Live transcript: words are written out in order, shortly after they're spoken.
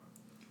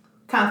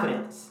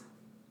Confidence.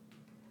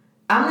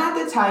 I'm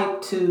not the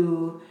type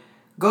to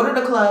go to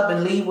the club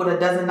and leave with a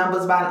dozen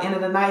numbers by the end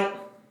of the night.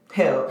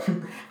 Hell,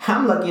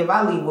 I'm lucky if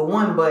I leave with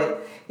one,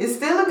 but it's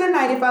still a good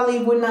night if I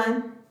leave with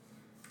none.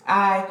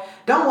 I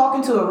don't walk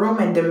into a room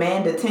and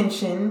demand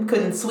attention.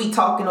 Couldn't sweet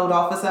talk an old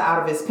officer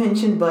out of his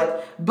pension,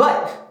 but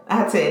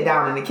I said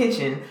down in the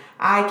kitchen,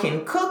 I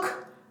can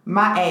cook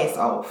my ass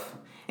off.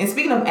 And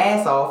speaking of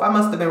ass off, I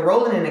must have been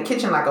rolling in the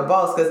kitchen like a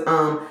boss because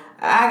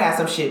I got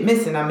some shit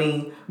missing. I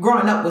mean,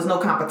 growing up was no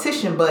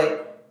competition,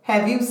 but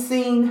have you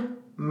seen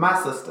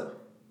my sister?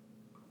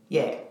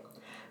 Yeah.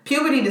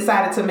 Puberty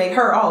decided to make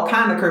her all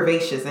kind of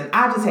curvaceous, and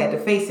I just had to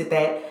face it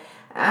that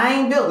I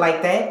ain't built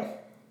like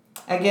that.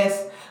 I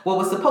guess what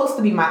was supposed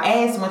to be my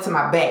ass went to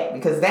my back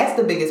because that's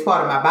the biggest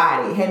part of my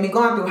body. It had me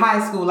going through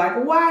high school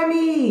like, why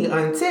me?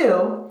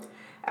 Until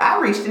I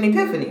reached an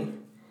epiphany.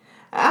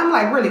 I'm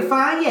like, really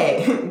fine,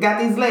 yeah.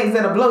 Got these legs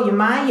that'll blow your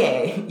mind,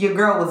 yeah. Your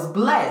girl was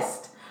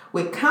blessed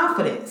with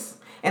confidence.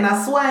 And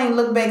I swear I ain't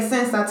looked back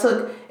since. I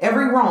took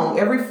every wrong,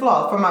 every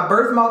flaw from my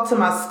birthmark to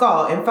my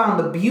skull and found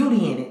the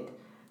beauty in it.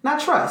 Now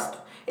trust,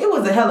 it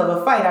was a hell of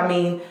a fight. I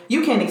mean,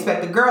 you can't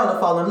expect a girl to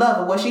fall in love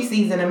with what she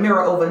sees in a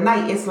mirror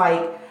overnight. It's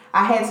like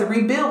I had to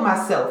rebuild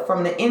myself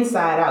from the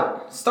inside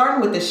out.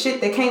 Starting with the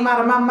shit that came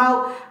out of my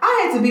mouth,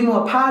 I had to be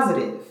more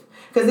positive.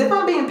 Because if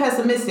I'm being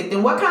pessimistic,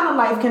 then what kind of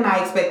life can I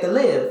expect to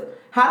live?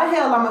 How the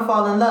hell I'm going to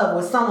fall in love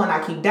with someone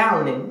I keep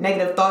downing?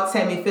 Negative thoughts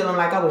had me feeling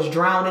like I was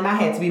drowning. I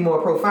had to be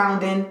more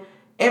profound in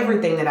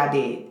everything that I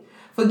did.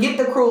 Forget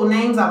the cruel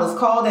names I was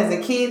called as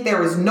a kid.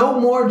 There is no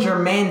more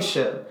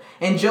Germancia.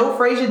 And Joe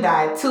Frazier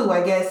died too.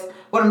 I guess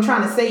what I'm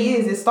trying to say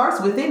is it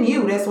starts within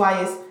you. That's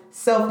why it's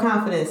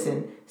self-confidence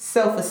and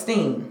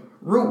self-esteem.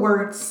 Root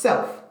word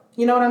self.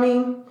 You know what I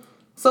mean?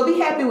 So be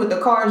happy with the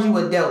cards you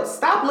were dealt.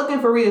 Stop looking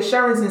for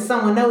reassurance in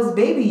someone else.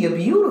 Baby, you're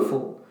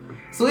beautiful.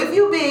 So if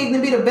you big,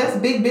 then be the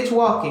best big bitch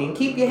walking.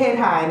 Keep your head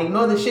high and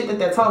ignore the shit that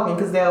they're talking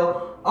because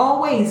there'll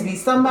always be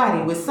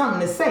somebody with something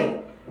to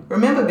say.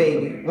 Remember,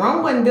 baby,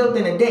 Rome wasn't built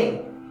in a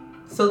day.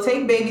 So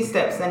take baby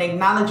steps and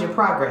acknowledge your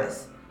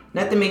progress.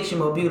 Nothing makes you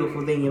more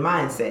beautiful than your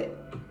mindset.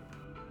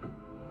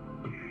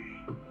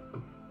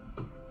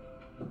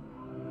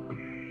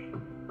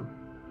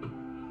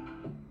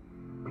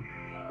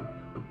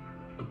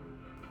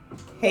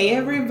 Hey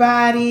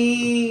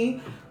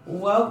everybody,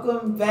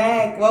 welcome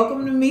back.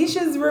 Welcome to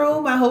Misha's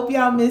room. I hope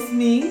y'all miss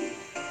me.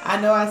 I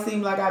know I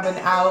seem like I've been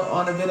out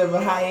on a bit of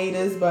a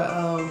hiatus, but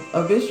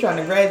a bitch trying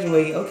to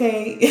graduate,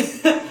 okay?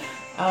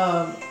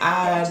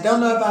 I don't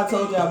know if I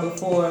told y'all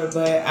before,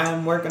 but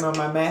I'm working on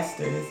my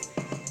master's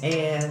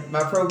and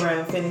my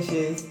program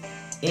finishes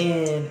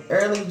in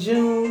early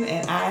June,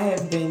 and I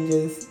have been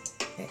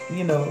just,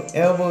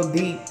 elbow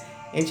deep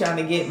in trying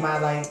to get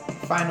my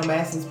final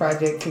master's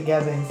project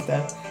together and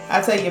stuff.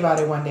 I'll tell you about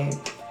it one day.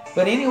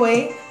 But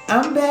anyway,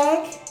 I'm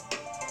back.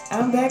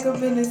 I'm back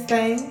up in this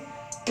thing.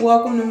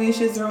 Welcome to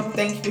Misha's room.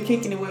 Thank you for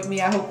kicking it with me.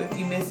 I hope if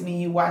you missed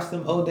me, you watched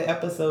some older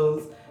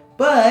episodes.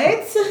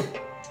 But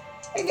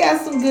I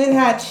got some good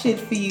hot shit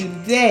for you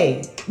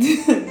today.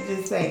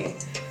 Just saying.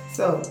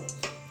 So,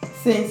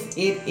 since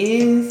it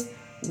is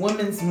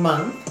Women's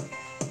Month,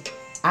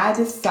 I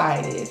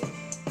decided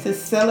to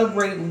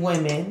celebrate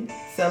women,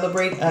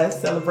 celebrate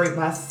us, celebrate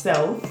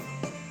myself,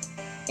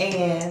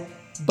 and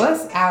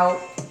bust out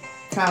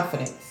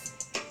confidence.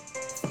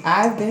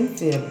 I've been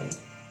feeling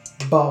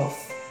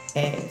boss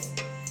as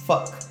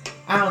fuck.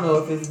 I don't know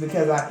if it's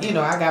because I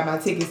got my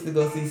tickets to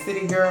go see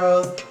City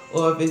Girls,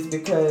 or if it's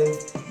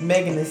because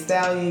Megan Thee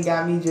Stallion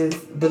got me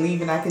just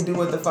believing I can do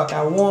what the fuck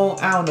I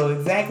want. I don't know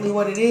exactly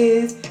what it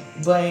is,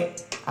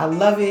 but I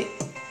love it.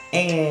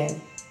 And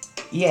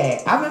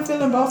yeah, I've been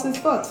feeling boss as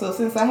fuck. So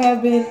since I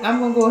have been, I'm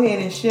going to go ahead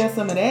and share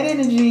some of that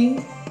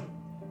energy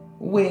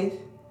with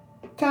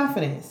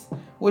confidence,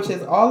 which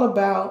is all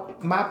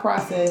about my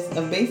process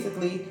of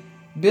basically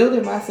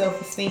building my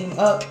self-esteem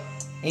up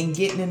and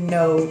getting to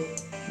know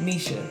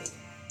Misha.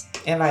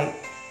 And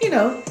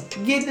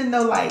getting to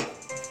know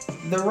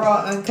the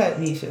raw, uncut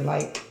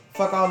Misha.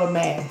 Fuck all the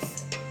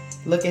masks.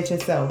 Look at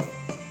yourself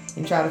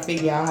and try to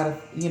figure out how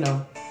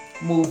to,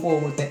 move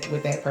forward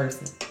with that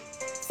person.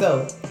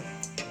 So,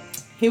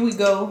 here we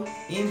go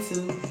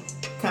into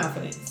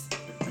confidence.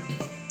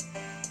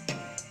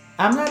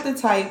 I'm not the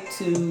type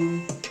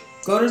to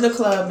go to the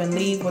club and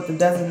leave with a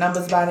dozen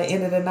numbers by the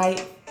end of the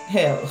night.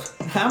 Hell,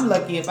 I'm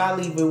lucky if I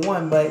leave with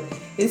one, but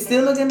it's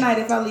still a good night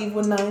if I leave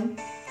with none.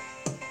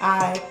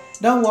 I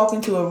don't walk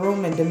into a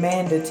room and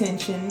demand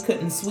attention.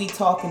 Couldn't sweet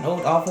talk an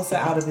old officer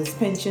out of his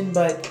pension,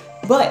 but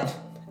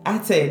I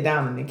said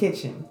down in the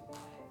kitchen.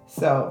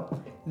 So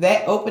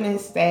that opening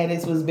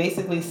status was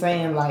basically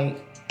saying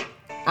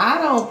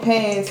I don't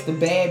pass the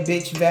bad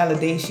bitch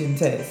validation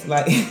test.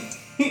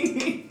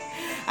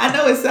 I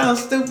know it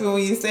sounds stupid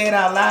when you say it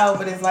out loud,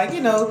 but it's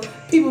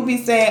people be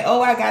saying,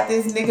 oh, I got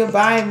this nigga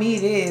buying me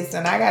this,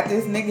 and I got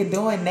this nigga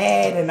doing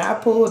that, and I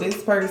pull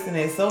this person,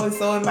 and so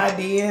in my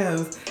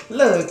DMs.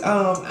 Look,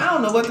 I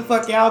don't know what the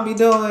fuck y'all be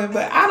doing,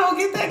 but I don't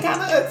get that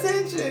kind of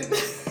attention.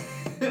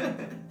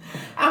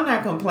 I'm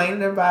not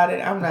complaining about it.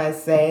 I'm not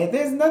sad.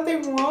 There's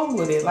nothing wrong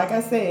with it. Like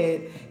I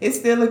said, it's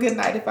still a good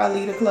night if I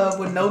leave the club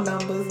with no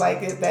numbers.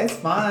 Like that's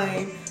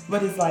fine.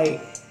 But it's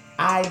like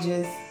I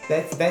just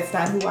that's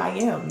not who I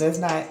am. That's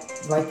not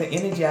like the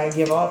energy I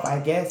give off. I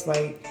guess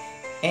like,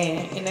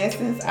 and in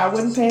essence, I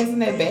wasn't passing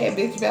that bad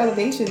bitch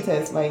validation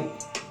test. Like,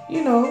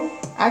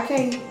 I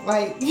can't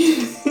like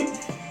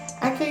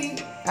I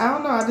can't. I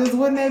don't know. I just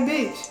wasn't that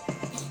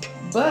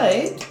bitch.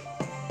 But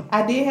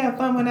I did have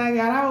fun when I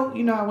got out.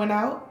 I went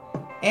out.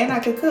 And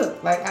I could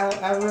cook. Like,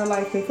 I real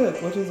life could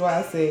cook, which is why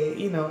I said,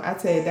 I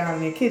tear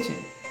down in the kitchen.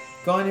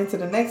 Going into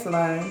the next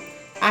line,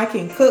 I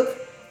can cook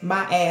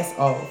my ass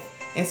off.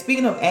 And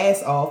speaking of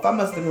ass off, I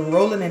must have been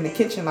rolling in the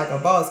kitchen like a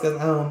boss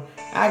because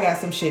I got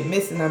some shit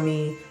missing. I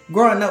mean,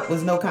 growing up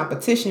was no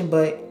competition,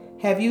 but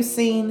have you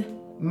seen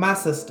my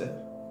sister?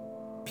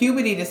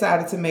 Puberty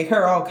decided to make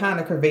her all kind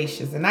of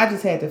curvaceous, and I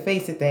just had to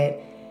face it that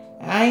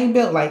I ain't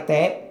built like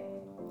that.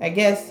 I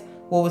guess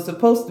what was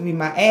supposed to be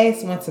my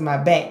ass went to my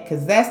back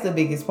because that's the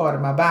biggest part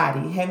of my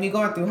body. Had me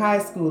going through high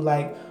school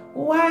like,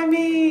 why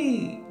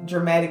me?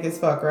 Dramatic as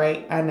fuck,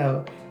 right? I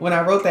know. When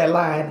I wrote that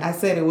line, I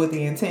said it with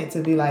the intent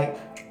to be like,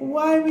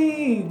 why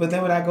me? But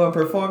then when I go and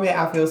perform it,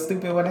 I feel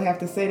stupid when I have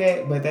to say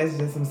that. But that's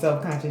just some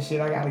self-conscious shit.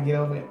 I got to get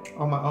over it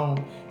on my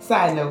own.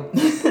 Side note.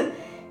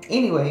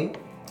 Anyway,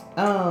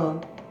 for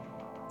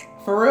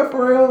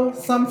real,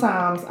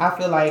 sometimes I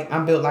feel like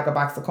I'm built like a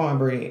box of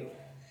cornbread.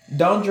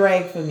 Don't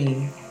drag for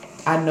me.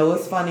 I know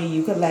it's funny.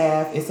 You can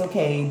laugh. It's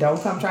okay.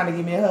 Don't come trying to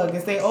give me a hug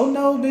and say, oh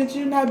no, bitch,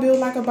 you're not built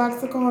like a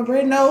box of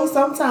cornbread. No,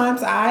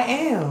 sometimes I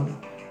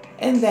am.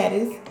 And that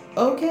is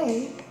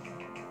okay.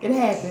 It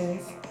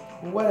happens.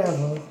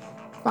 Whatever.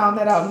 Found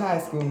that out in high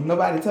school.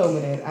 Nobody told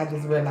me that. I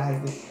just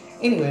realized it.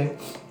 Anyway,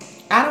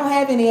 I don't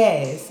have any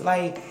ass.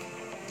 Like,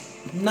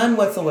 none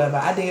whatsoever.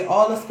 I did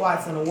all the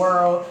squats in the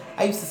world.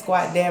 I used to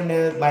squat damn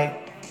near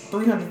like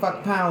 300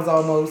 fucking pounds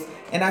almost.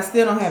 And I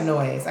still don't have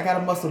no ass. I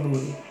got a muscle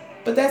booty.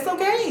 But that's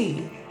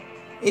okay.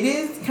 It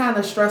is kind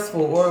of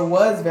stressful, or it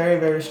was very,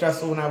 very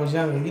stressful when I was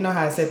younger. You know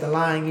how I said the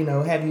line,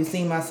 have you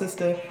seen my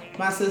sister?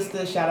 My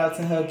sister, shout out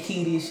to her,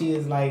 Kitty. She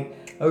is like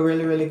a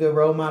really, really good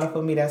role model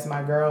for me. That's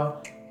my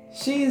girl.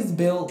 She is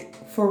built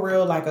for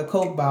real like a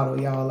Coke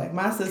bottle, y'all. Like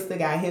my sister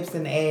got hips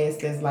and ass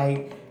that's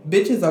like,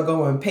 bitches are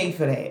going to pay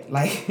for that.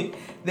 Like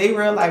they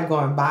real life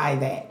going to buy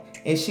that.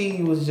 And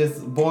she was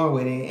just born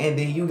with it. And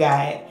then you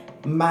got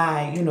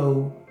my,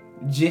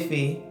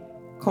 Jiffy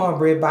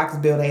cornbread box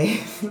built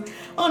ass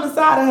on the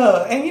side of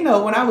her. And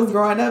when I was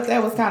growing up,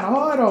 that was kind of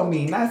hard on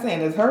me. Not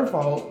saying it's her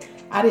fault.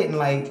 I didn't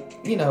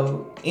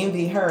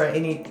envy her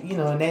any, in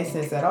that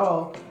sense at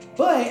all.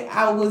 But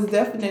I was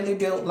definitely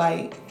built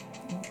like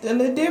a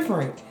little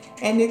different.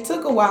 And it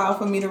took a while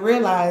for me to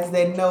realize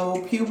that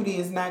no, puberty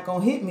is not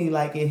going to hit me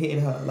like it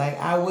hit her. Like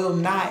I will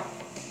not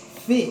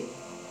fit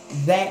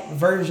that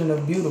version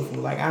of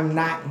beautiful. Like I'm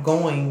not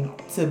going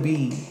to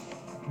be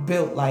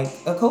built like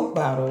a Coke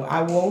bottle.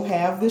 I won't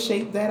have the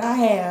shape that I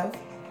have,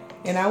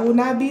 and I will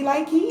not be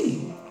like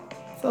he.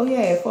 So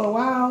yeah, for a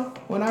while,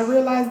 when I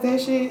realized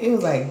that shit, it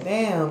was like,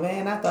 damn,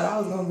 man, I thought I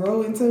was gonna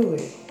grow into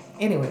it.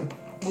 Anyway,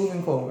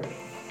 moving forward.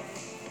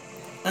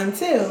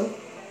 Until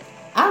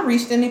I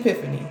reached an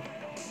epiphany.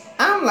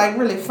 I'm like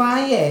really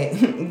fine,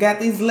 yeah. Got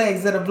these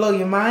legs that'll blow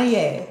your mind,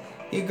 yeah.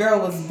 Your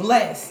girl was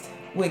blessed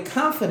with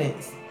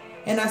confidence.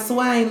 And I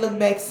swear I ain't looked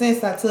back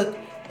since. I took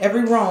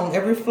every wrong,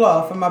 every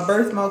flaw from my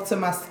birthmark to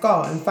my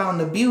scar and found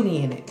the beauty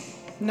in it.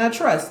 Now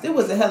trust, it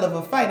was a hell of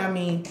a fight. I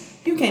mean,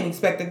 you can't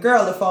expect a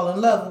girl to fall in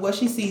love with what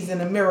she sees in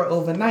the mirror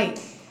overnight,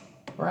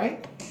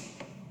 right?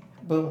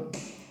 Boom.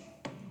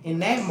 In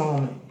that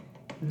moment,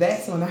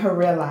 that's when I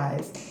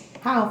realized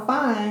how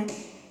fine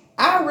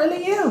I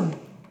really am.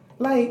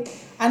 Like,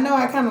 I know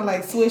I kind of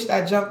like switched.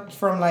 I jumped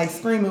from like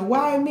screaming,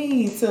 why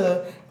me,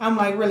 to I'm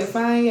like really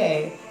fine,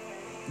 yeah.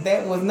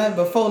 That was nothing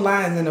but 4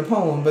 lines in a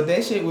poem, but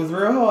that shit was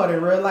real hard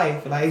in real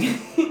life. Like,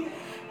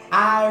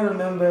 I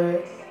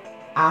remember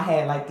I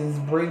had like this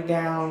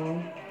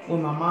breakdown with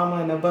my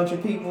mama and a bunch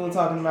of people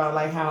talking about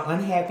like how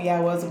unhappy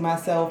I was with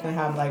myself and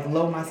how like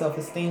low my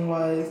self-esteem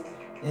was.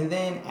 And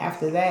then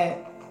after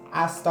that,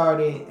 I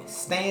started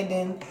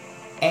standing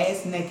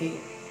ass naked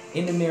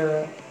in the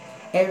mirror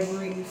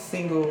every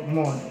single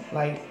morning.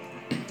 Like,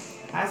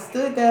 I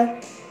stood there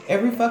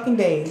every fucking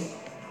day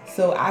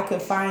so I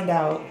could find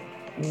out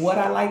what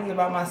I liked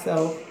about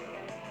myself,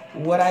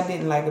 what I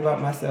didn't like about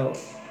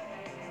myself.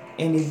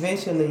 And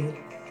eventually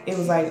it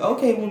was like,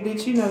 okay, well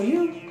bitch,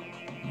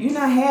 you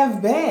not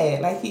half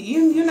bad. Like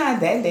you're not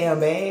that damn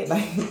bad.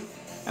 Like,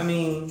 I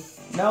mean,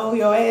 no,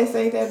 your ass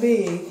ain't that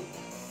big.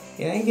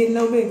 It ain't getting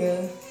no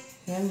bigger.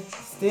 And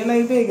still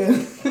ain't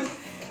bigger.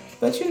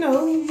 But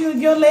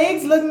your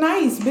legs look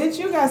nice, bitch.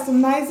 You got some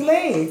nice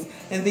legs.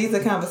 And these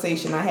are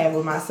conversations I have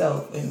with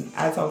myself. And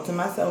I talk to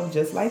myself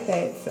just like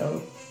that.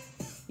 So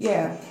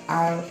yeah,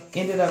 I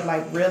ended up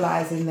like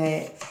realizing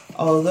that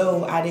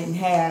although I didn't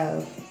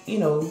have,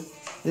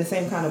 the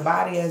same kind of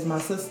body as my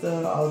sister,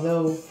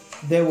 although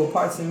there were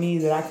parts of me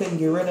that I couldn't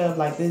get rid of.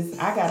 Like this,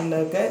 I got a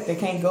little gut that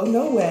can't go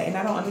nowhere, and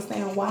I don't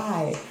understand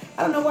why.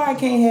 I don't know why I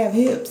can't have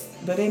hips,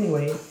 but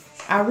anyway,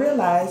 I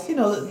realized,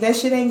 that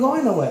shit ain't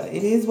going nowhere.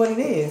 It is what it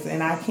is,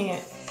 and I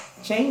can't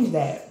change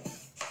that.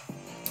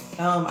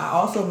 I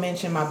also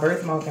mentioned my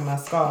birthmark and my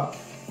scar.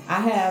 I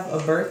have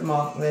a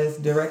birthmark that's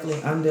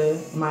directly under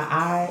my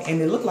eye,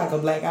 and it looked like a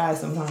black eye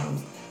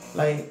sometimes.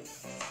 Like,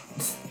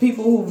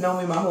 people who've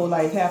known me my whole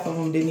life, half of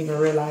them didn't even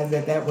realize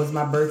that was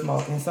my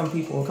birthmark. And some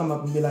people will come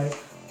up and be like,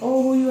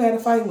 oh, who you had a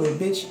fight with?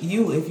 Bitch,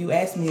 you, if you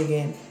ask me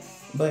again.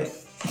 But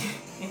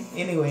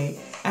anyway,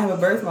 I have a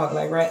birthmark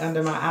like right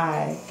under my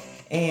eye.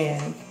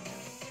 And,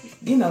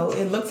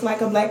 it looks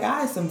like a black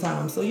eye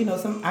sometimes. So,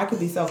 I could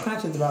be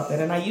self-conscious about that.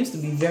 And I used to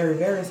be very,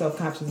 very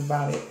self-conscious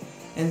about it.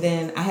 And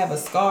then I have a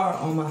scar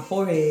on my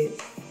forehead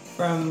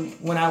from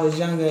when I was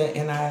younger,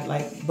 and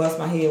I bust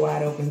my head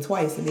wide open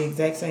twice in the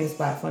exact same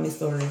spot. Funny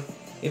story.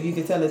 If you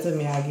could tell it to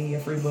me, I'll give you a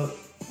free book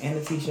and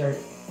a t-shirt.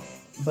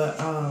 But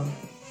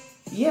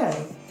yeah,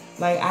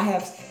 I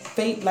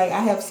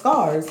have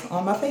scars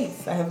on my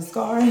face. I have a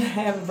scar and I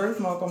have a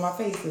birthmark on my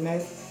face, and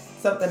that's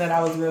something that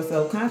I was real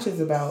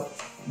self-conscious about.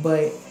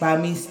 But by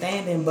me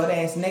standing butt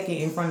ass naked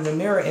in front of the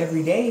mirror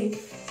every day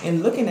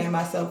and looking at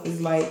myself is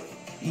like,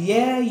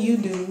 yeah, you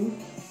do,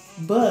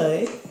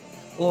 but,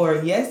 or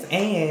yes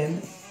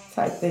and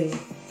type thing.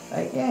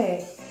 Like,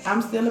 yeah,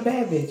 I'm still a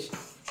bad bitch.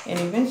 And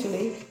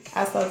eventually,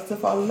 I started to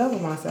fall in love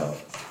with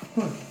myself.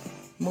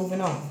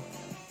 Moving on.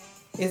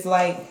 It's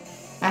like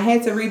I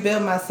had to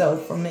rebuild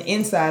myself from the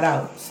inside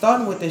out.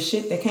 Starting with the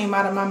shit that came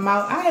out of my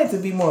mouth, I had to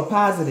be more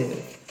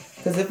positive.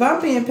 Because if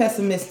I'm being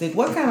pessimistic,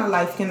 what kind of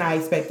life can I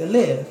expect to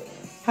live?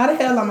 How the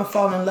hell I'm going to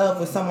fall in love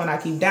with someone I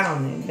keep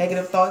downing?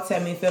 Negative thoughts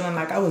had me feeling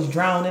like I was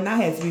drowning. I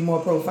had to be more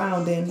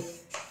profound in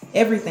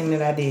everything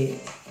that I did.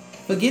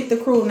 Forget the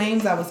cruel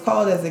names I was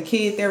called as a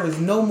kid. There was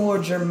no more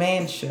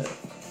Germansha.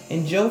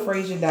 And Joe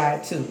Frazier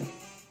died too.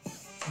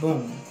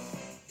 Boom.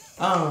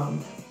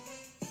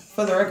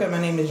 For the record,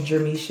 my name is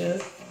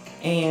Jermisha.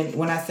 And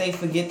when I say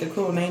forget the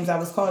cruel names I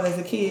was called as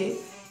a kid,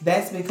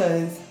 that's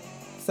because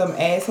some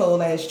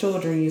asshole ass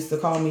children used to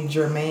call me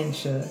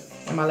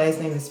Germansha. And my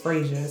last name is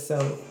Frazier.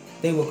 So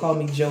they would call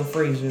me Joe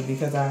Frazier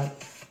because I'm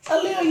a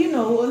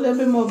little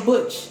bit more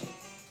butch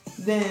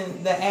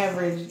than the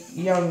average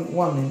young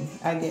woman,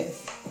 I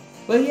guess.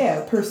 But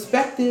yeah,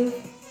 perspective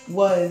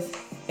was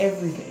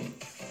everything.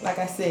 Like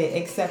I said,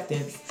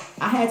 acceptance.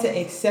 I had to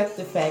accept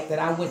the fact that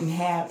I'm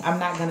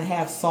not going to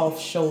have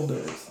soft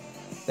shoulders.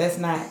 That's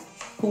not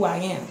who I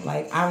am.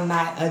 I'm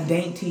not a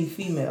dainty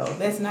female.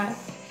 That's not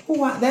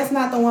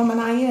the woman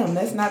I am.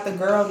 That's not the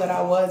girl that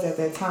I was at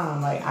that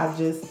time.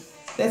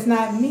 That's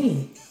not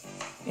me.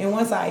 And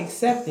once I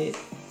accepted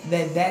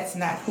that that's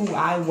not who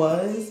I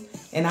was,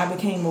 and I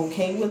became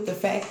okay with the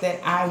fact that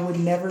I would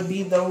never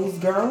be those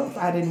girls,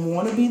 I didn't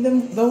want to be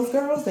those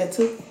girls,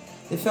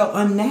 it felt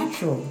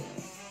unnatural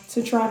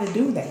to try to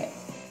do that.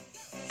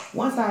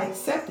 Once I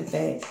accepted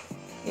that,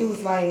 it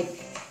was like,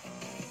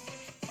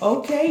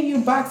 okay, you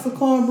box of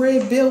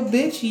cornbread built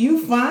bitch,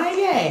 you fine,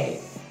 yeah.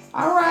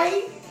 All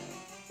right.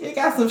 You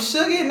got some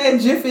sugar in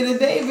that jiffy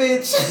today,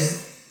 bitch.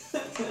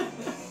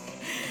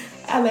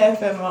 I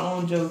laugh at my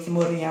own jokes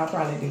more than y'all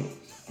probably do.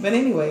 But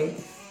anyway,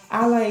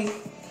 I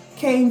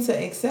came to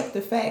accept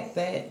the fact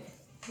that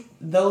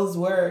those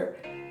were,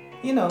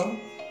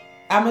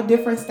 I'm a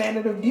different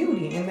standard of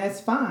beauty, and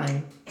that's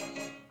fine.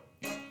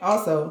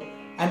 Also,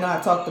 I know I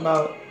talked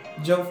about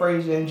Joe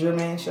Frazier and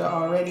Germansha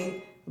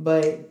already,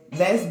 but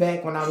that's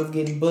back when I was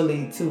getting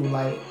bullied too.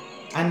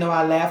 I know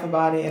I laugh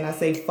about it and I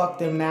say fuck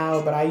them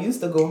now, but I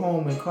used to go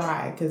home and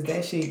cry because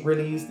that shit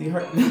really used to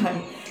hurt.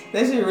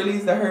 That shit really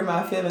used to hurt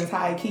my feelings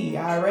high key.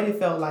 I already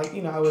felt like,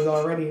 I was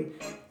already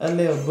a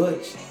little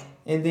butch.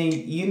 And then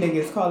you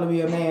niggas calling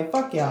me a man,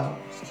 fuck y'all.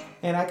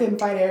 And I couldn't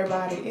fight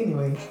everybody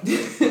anyway.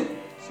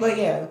 But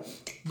yeah,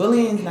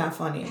 bullying's not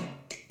funny.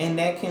 And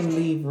that can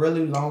leave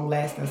really long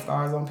lasting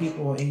scars on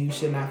people, and you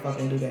should not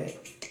fucking do that.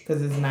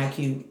 Because it's not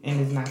cute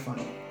and it's not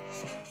funny.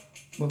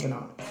 Moving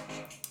on.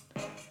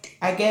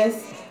 I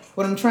guess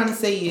what I'm trying to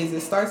say is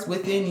it starts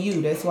within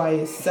you. That's why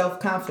it's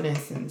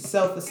self-confidence and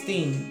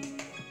self-esteem.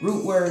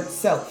 Root word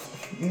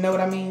self. You know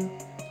what I mean?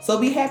 So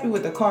be happy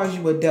with the cards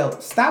you were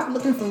dealt. Stop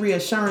looking for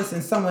reassurance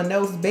in someone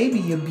else. Baby,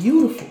 you're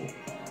beautiful.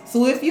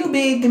 So if you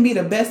big, then be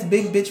the best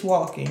big bitch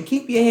walking.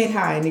 Keep your head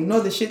high and ignore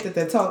the shit that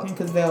they're talking,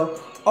 because there'll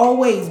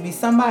always be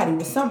somebody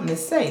with something to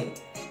say.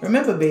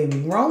 Remember, baby,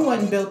 Rome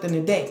wasn't built in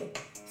a day.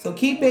 So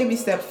keep baby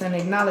steps and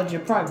acknowledge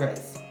your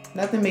progress.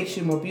 Nothing makes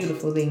you more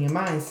beautiful than your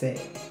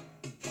mindset.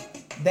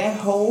 That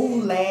whole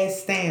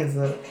last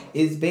stanza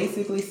is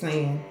basically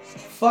saying,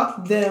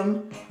 fuck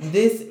them.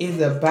 This is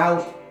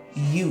about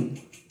you.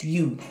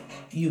 You.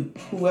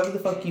 Whoever the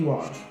fuck you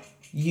are.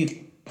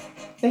 You.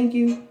 Thank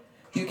you.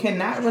 You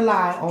cannot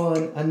rely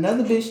on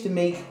another bitch to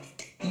make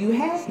you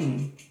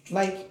happy.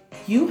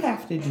 You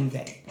have to do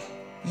that.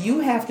 You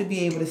have to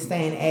be able to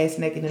stand ass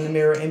naked in the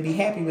mirror and be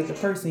happy with the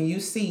person you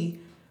see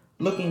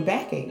looking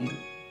back at you.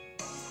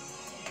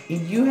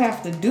 And you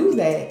have to do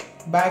that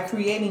by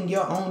creating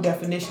your own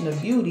definition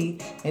of beauty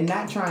and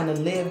not trying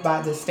to live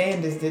by the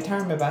standards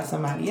determined by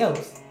somebody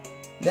else.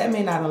 That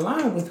may not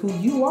align with who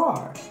you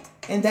are,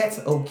 and that's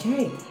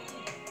okay.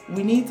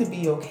 We need to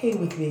be okay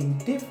with being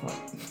different.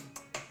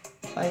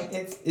 Like,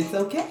 it's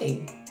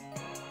okay.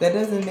 That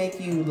doesn't make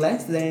you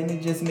less than,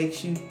 it just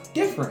makes you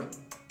different.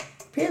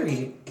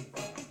 Period.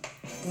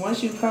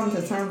 Once you come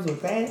to terms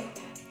with that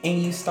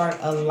and you start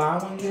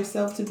allowing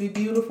yourself to be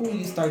beautiful,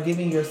 you start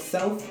giving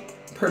yourself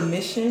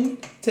permission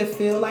to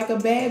feel like a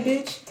bad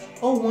bitch.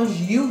 Oh, once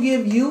you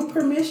give you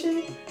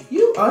permission,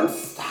 you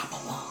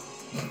unstoppable.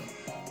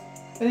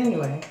 But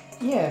anyway,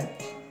 yeah.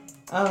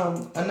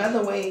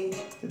 Another way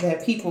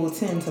that people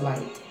tend to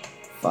like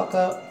fuck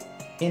up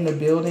in the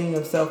building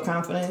of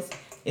self-confidence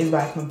is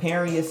by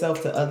comparing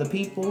yourself to other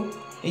people.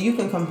 And you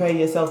can compare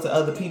yourself to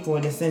other people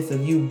in the sense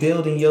of you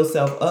building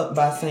yourself up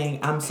by saying,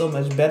 I'm so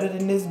much better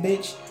than this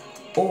bitch,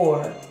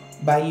 or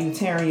by you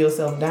tearing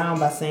yourself down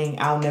by saying,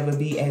 I'll never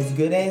be as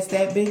good as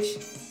that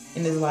bitch.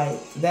 And it's like,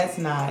 that's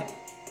not,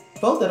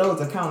 both of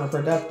those are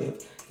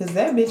counterproductive, because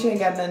that bitch ain't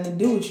got nothing to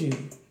do with you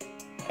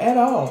at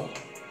all.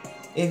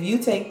 If you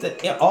take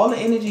all the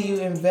energy you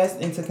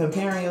invest into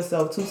comparing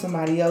yourself to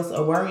somebody else,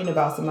 or worrying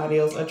about somebody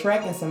else, or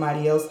tracking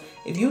somebody else,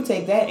 if you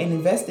take that and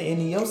invest it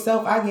into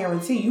yourself, I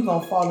guarantee you're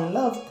going to fall in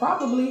love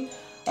probably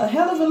a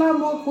hell of a lot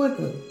more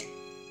quicker.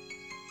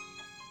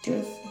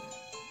 Just,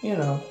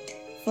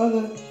 for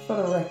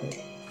the record,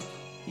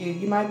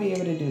 you might be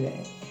able to do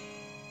that.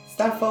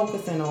 Stop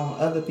focusing on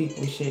other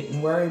people's shit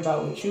and worry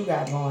about what you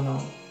got going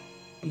on.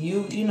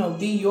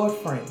 Be your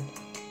friend.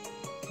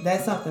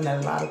 That's something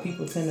that a lot of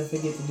people tend to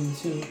forget to do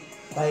too.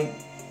 Like,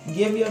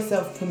 give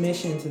yourself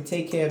permission to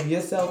take care of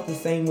yourself the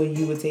same way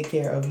you would take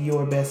care of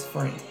your best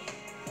friend.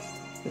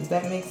 Does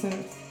that make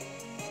sense?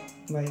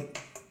 Like,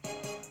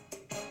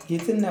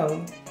 get to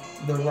know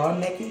the raw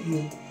naked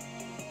you,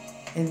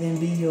 and then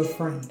be your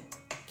friend.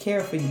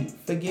 Care for you.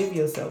 Forgive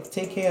yourself.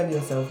 Take care of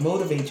yourself.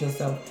 Motivate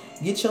yourself.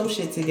 Get your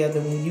shit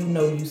together when you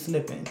know you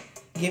slipping.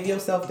 Give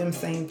yourself them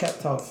same pep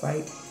talks,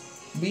 right?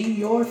 Be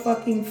your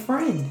fucking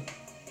friend.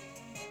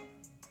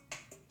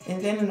 And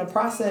then in the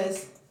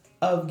process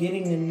of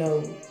getting to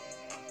know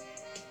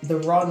the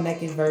raw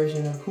naked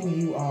version of who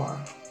you are,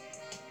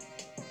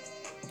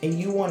 and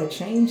you want to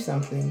change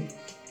something,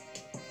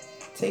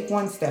 take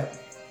one step.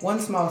 One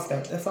small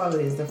step. That's all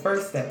it is. The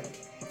first step.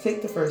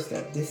 Take the first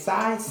step.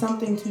 Decide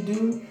something to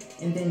do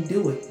and then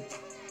do it.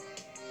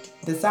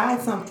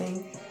 Decide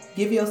something.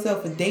 Give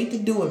yourself a date to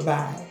do it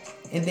by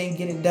and then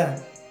get it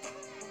done.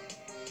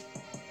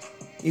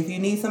 If you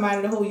need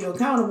somebody to hold you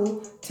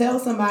accountable, tell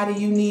somebody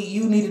you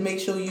need to make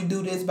sure you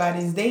do this by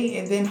this date,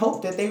 and then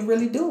hope that they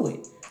really do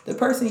it. The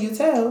person you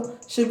tell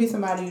should be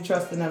somebody you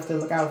trust enough to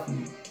look out for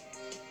you.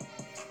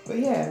 But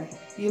yeah,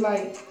 you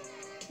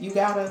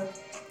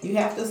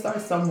have to start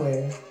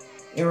somewhere.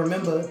 And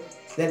remember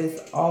that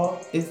it's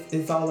all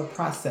a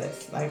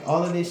process. Like,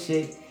 all of this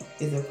shit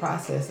is a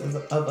process of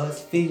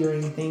us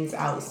figuring things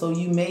out. So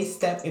you may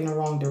step in the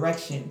wrong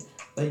direction,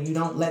 but you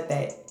don't let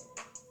that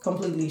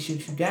completely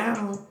shoot you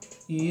down.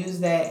 You use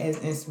that as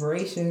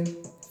inspiration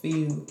for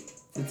you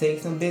to take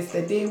some bits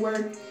that did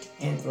work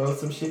and throw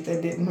some shit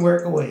that didn't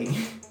work away.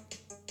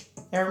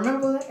 And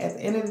remember, at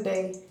the end of the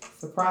day,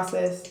 it's a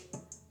process,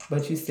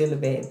 but you still a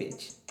bad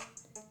bitch.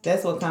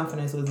 That's what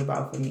confidence was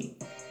about for me.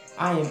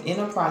 I am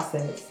in a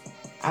process.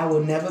 I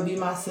will never be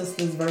my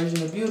sister's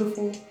version of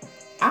beautiful.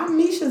 I'm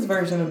Misha's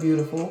version of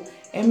beautiful.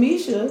 And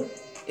Misha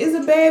is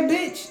a bad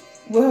bitch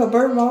with her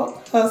bird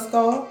walk, her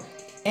skull,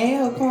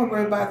 and her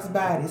cornbread box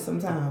body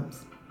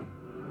sometimes.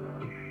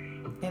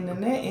 And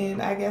in that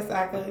end, I guess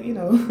I could,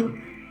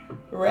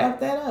 wrap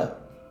that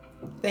up.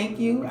 Thank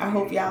you. I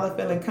hope y'all are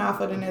feeling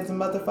confident as a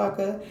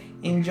motherfucker.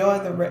 Enjoy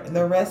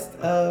the rest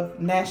of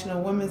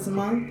National Women's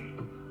Month.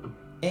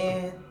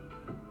 And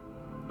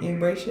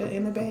embrace your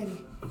inner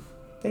baddie.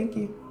 Thank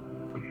you.